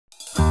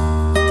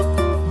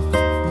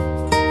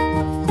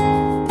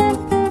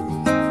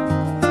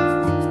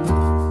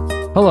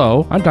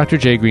Hello, I'm Dr.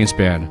 Jay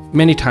Greenspan.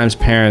 Many times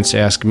parents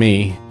ask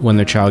me when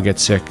their child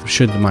gets sick,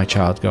 should my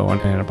child go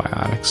on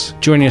antibiotics?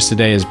 Joining us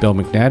today is Bill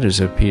McNett, who's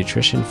a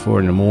pediatrician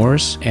for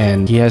Nemours,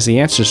 and he has the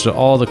answers to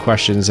all the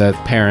questions that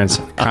parents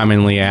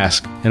commonly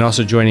ask. And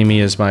also joining me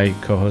is my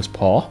co-host,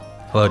 Paul.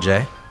 Hello,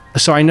 Jay.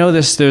 So I know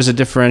there's a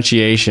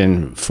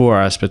differentiation for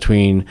us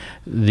between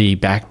the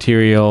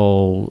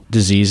bacterial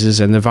diseases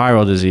and the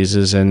viral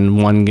diseases,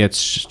 and one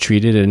gets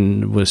treated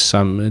and with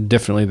some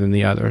differently than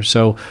the other.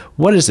 So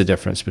what is the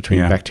difference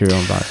between bacterial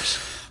and virus?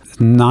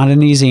 Not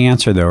an easy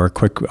answer, though, or a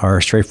quick or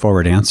a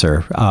straightforward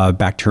answer.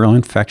 Bacterial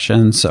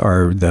infections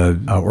are the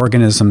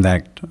organism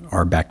that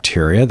are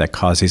bacteria that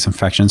cause these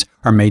infections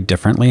are made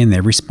differently, and they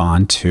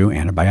respond to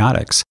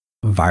antibiotics.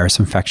 Virus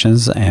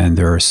infections, and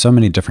there are so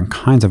many different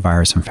kinds of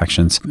virus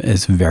infections,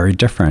 is very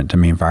different. I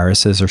mean,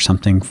 viruses are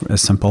something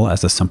as simple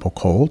as a simple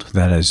cold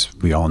that, as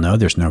we all know,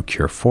 there's no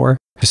cure for.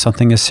 There's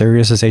something as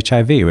serious as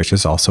HIV, which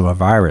is also a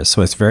virus.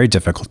 So it's very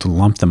difficult to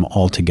lump them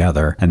all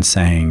together and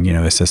saying,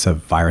 is this a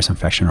virus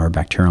infection or a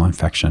bacterial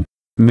infection?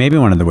 Maybe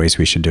one of the ways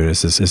we should do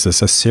this is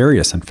this a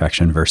serious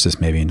infection versus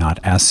maybe not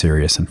as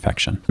serious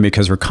infection?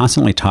 Because we're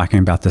constantly talking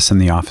about this in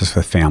the office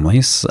with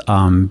families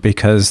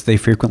because they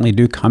frequently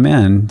do come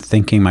in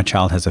thinking my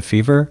child has a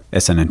fever,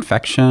 it's an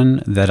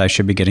infection, that I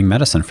should be getting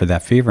medicine for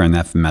that fever, and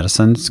that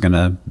medicine is going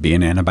to be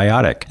an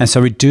antibiotic. And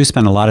so we do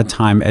spend a lot of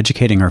time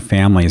educating our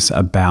families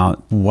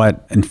about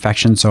what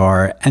infections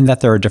are and that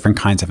there are different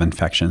kinds of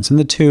infections. And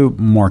the two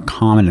more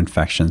common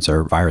infections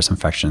are virus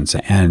infections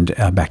and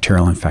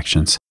bacterial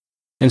infections.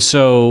 And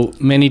so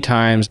many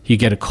times you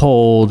get a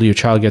cold, your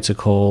child gets a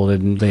cold,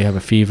 and they have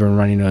a fever and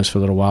runny nose for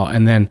a little while,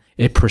 and then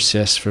it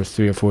persists for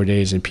 3 or 4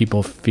 days, and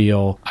people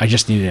feel, I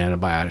just need an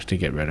antibiotic to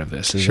get rid of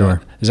this. Is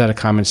that a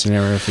common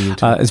scenario for you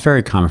too? It's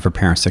very common for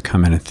parents to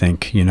come in and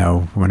think,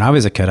 when I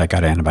was a kid, I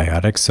got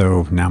antibiotics,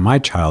 so now my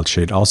child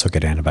should also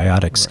get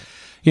antibiotics.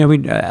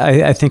 Right.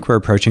 I think we're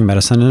approaching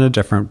medicine in a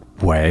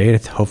different way,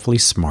 hopefully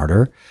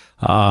smarter.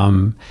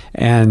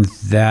 And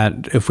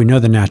that if we know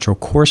the natural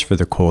course for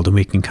the cold, and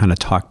we can kind of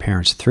talk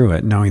parents through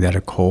it, knowing that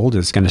a cold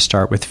is going to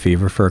start with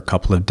fever for a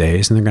couple of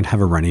days, and they're going to have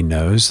a runny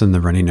nose, and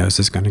the runny nose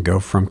is going to go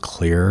from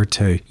clear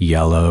to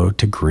yellow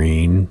to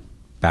green,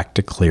 back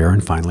to clear,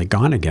 and finally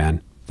gone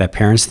again. That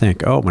parents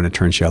think, when it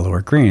turns yellow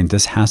or green,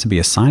 this has to be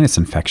a sinus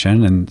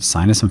infection, and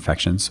sinus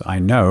infections, I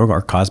know,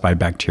 are caused by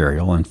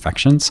bacterial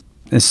infections.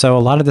 And so a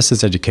lot of this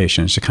is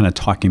education. It's just kind of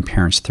talking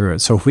parents through it.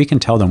 So if we can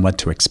tell them what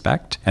to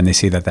expect and they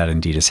see that that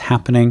indeed is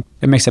happening,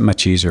 it makes it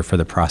much easier for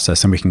the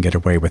process, and we can get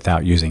away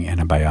without using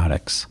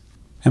antibiotics.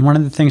 And one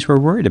of the things we're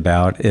worried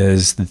about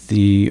is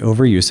the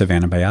overuse of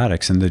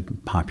antibiotics in the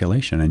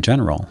population in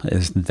general,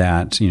 is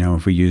that,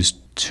 if we use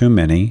too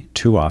many,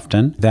 too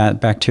often,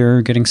 that bacteria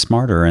are getting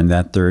smarter and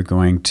that they're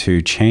going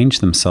to change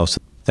themselves.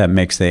 That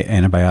makes the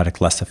antibiotic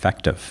less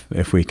effective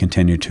if we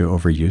continue to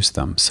overuse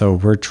them. So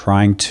we're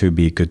trying to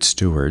be good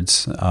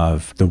stewards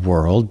of the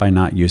world by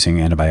not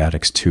using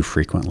antibiotics too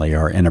frequently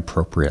or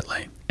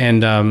inappropriately.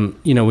 And,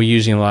 we're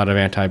using a lot of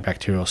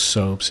antibacterial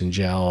soaps and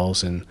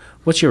gels. And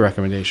what's your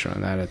recommendation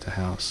on that at the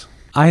house?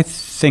 I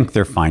think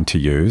they're fine to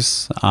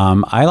use.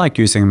 I like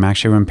using them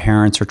actually when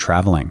parents are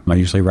traveling. I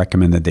usually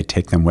recommend that they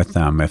take them with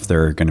them if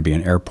they're going to be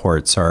in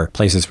airports or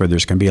places where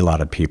there's going to be a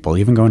lot of people,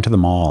 even going to the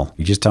mall.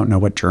 You just don't know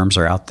what germs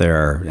are out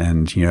there.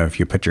 And, if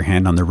you put your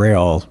hand on the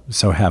rail,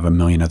 so have a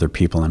million other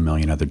people and a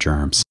million other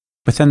germs.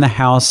 Within the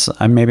house,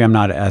 maybe I'm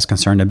not as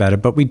concerned about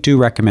it, but we do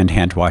recommend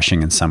hand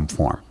washing in some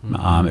form.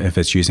 If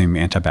it's using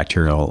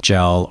antibacterial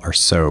gel or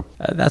soap,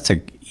 that's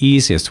the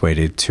easiest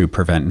way to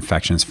prevent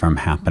infections from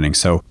happening.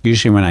 So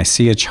usually when I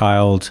see a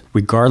child,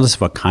 regardless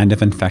of what kind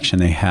of infection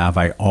they have,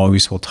 I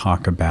always will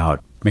talk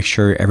about make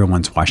sure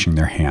everyone's washing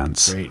their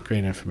hands.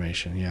 Great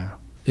information, yeah.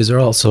 Is there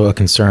also a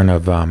concern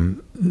of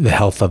the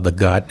health of the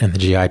gut and the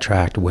GI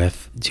tract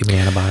with too many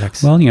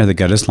antibiotics? Well, the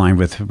gut is lined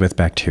with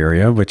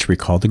bacteria, which we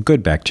call the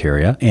good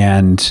bacteria,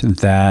 and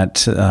that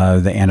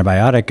the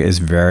antibiotic is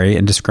very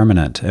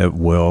indiscriminate. It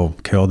will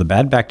kill the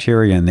bad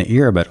bacteria in the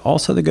ear, but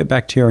also the good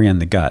bacteria in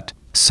the gut.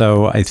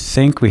 So I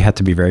think we have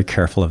to be very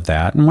careful of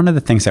that. And one of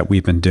the things that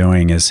we've been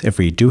doing is if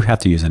we do have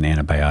to use an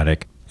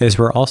antibiotic, is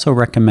we're also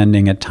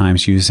recommending at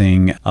times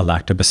using a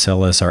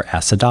lactobacillus or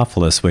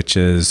acidophilus, which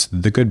is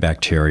the good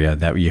bacteria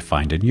that you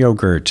find in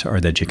yogurt or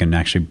that you can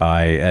actually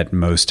buy at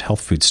most health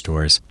food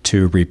stores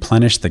to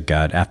replenish the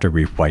gut after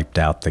we've wiped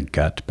out the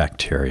gut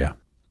bacteria.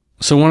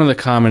 So one of the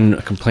common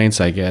complaints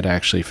I get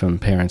actually from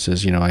parents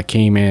is, I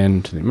came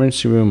in to the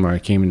emergency room, or I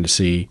came in to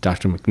see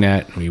Dr.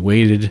 McNett, and we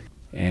waited,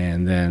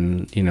 and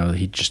then,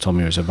 he just told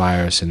me it was a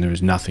virus, and there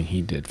was nothing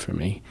he did for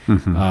me.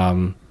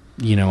 And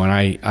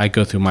I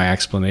go through my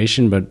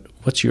explanation, but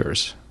what's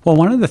yours? Well,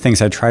 one of the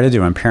things I try to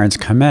do when parents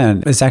come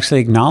in is actually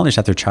acknowledge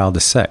that their child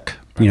is sick.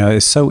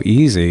 It's so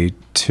easy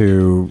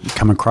to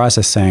come across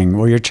as saying,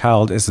 well, your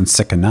child isn't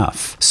sick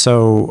enough.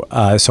 So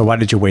why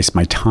did you waste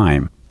my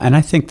time? And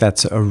I think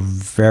that's a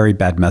very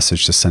bad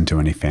message to send to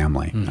any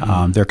family.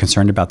 They're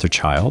concerned about their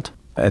child.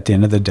 At the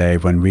end of the day,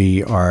 when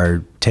we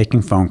are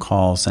taking phone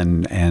calls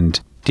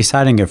and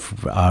deciding if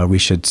we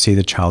should see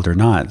the child or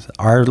not,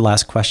 our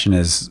last question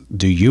is,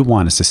 do you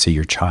want us to see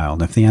your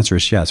child? If the answer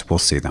is yes, we'll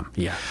see them.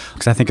 Yeah.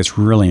 Because I think it's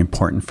really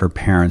important for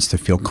parents to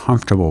feel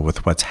comfortable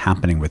with what's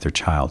happening with their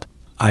child.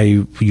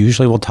 I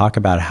usually will talk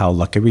about how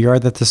lucky we are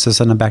that this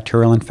isn't a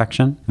bacterial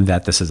infection,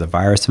 that this is a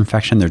virus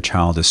infection. Their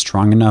child is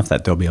strong enough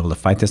that they'll be able to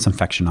fight this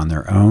infection on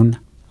their own,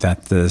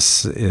 that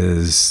this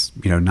is,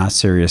 not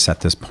serious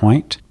at this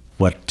point.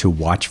 What to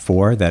watch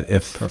for, that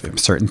if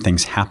certain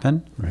things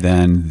happen,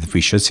 then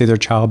we should see their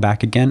child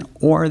back again,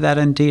 or that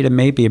indeed it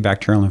may be a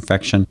bacterial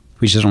infection.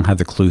 We just don't have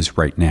the clues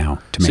right now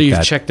to make that. So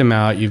you've checked them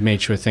out, you've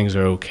made sure things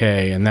are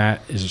okay, and that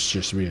is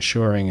just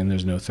reassuring, and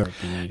there's no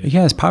therapy needed.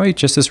 Yeah, it's probably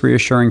just as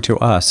reassuring to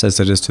us as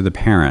it is to the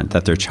parent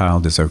that their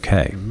child is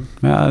okay.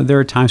 There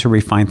are times where we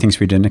find things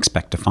we didn't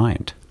expect to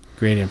find.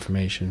 Great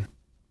information.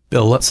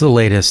 Bill, what's the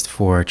latest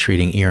for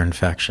treating ear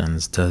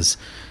infections? Does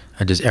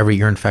every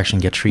ear infection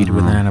get treated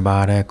with an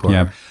antibiotic? Or?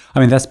 Yeah. I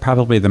mean, that's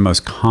probably the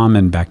most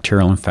common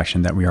bacterial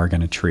infection that we are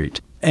going to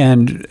treat.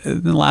 And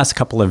in the last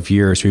couple of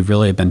years, we've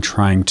really been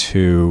trying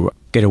to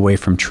get away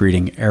from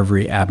treating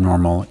every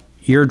abnormal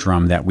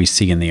eardrum that we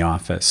see in the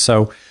office.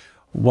 So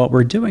what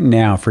we're doing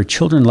now for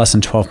children less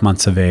than 12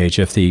 months of age,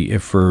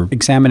 if we're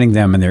examining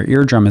them and their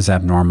eardrum is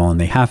abnormal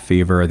and they have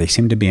fever, or they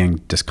seem to be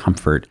in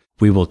discomfort,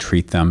 we will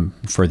treat them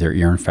for their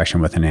ear infection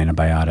with an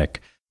antibiotic.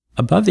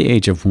 Above the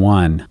age of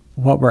 1,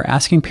 what we're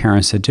asking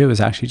parents to do is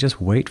actually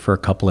just wait for a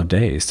couple of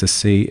days to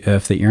see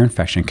if the ear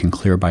infection can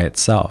clear by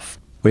itself.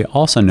 We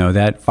also know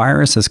that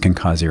viruses can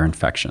cause ear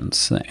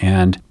infections.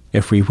 And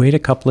if we wait a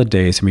couple of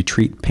days and we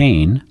treat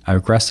pain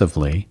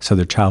aggressively so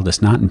the child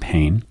is not in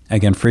pain,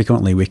 again,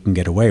 frequently we can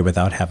get away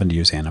without having to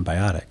use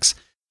antibiotics.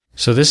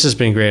 So this has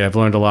been great. I've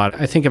learned a lot.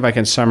 I think if I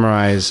can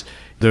summarize,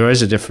 there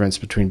is a difference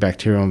between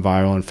bacterial and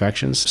viral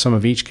infections. Some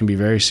of each can be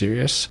very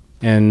serious,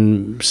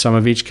 and some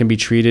of each can be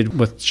treated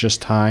with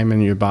just time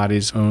and your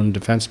body's own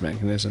defense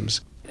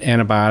mechanisms.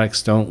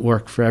 Antibiotics don't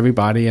work for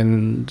everybody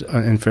and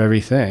for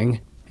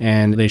everything,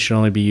 and they should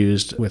only be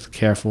used with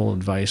careful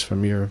advice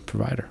from your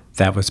provider.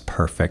 That was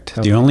perfect.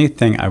 Okay. The only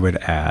thing I would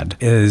add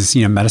is,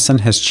 medicine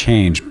has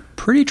changed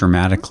pretty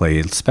dramatically,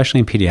 especially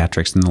in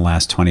pediatrics in the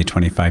last 20,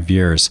 25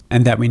 years,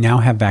 and that we now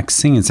have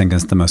vaccines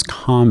against the most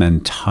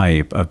common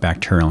type of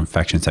bacterial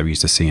infections that we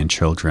used to see in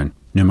children,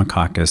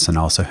 pneumococcus and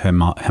also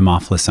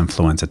Haemophilus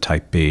influenza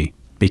type B.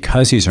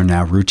 Because these are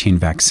now routine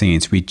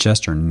vaccines, we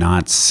just are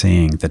not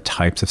seeing the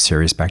types of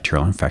serious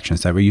bacterial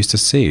infections that we used to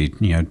see,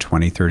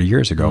 20, 30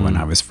 years ago when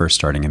I was first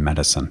starting in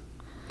medicine.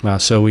 Well,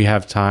 so we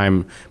have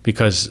time,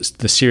 because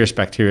the serious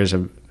bacteria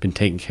have been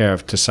taken care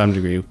of to some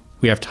degree.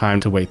 We have time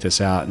to wait this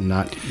out and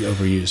not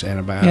overuse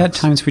antibiotics. Yeah, at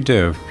times we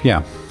do.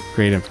 Yeah.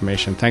 Great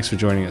information. Thanks for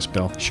joining us,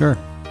 Bill. Sure.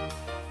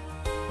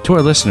 To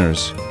our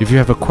listeners, if you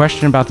have a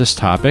question about this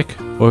topic,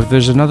 or if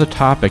there's another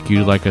topic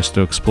you'd like us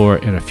to explore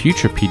in a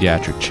future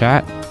pediatric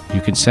chat,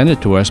 you can send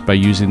it to us by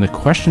using the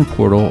question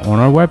portal on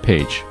our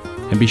webpage.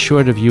 And be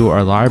sure to view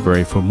our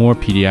library for more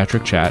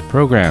pediatric chat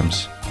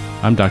programs.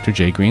 I'm Dr.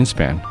 Jay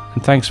Greenspan,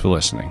 and thanks for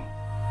listening.